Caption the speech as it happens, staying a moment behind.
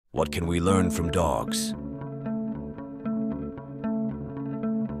What can we learn from dogs?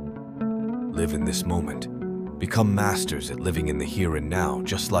 Live in this moment. Become masters at living in the here and now,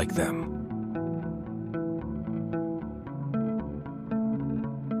 just like them.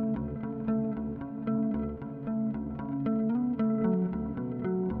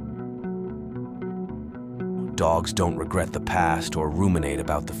 Dogs don't regret the past or ruminate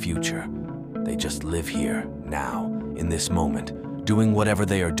about the future. They just live here, now, in this moment, doing whatever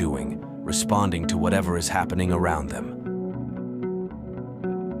they are doing, responding to whatever is happening around them.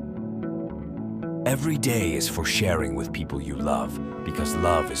 Every day is for sharing with people you love, because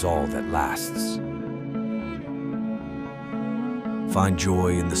love is all that lasts. Find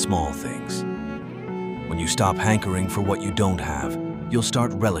joy in the small things. When you stop hankering for what you don't have, you'll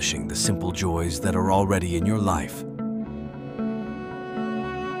start relishing the simple joys that are already in your life.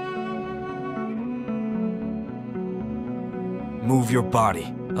 Move your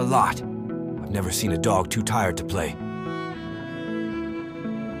body, a lot. I've never seen a dog too tired to play.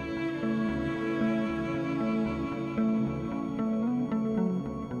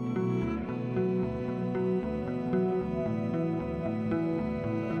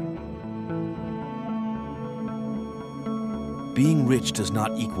 Being rich does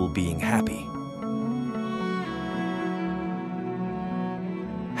not equal being happy.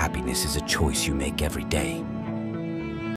 Happiness is a choice you make every day.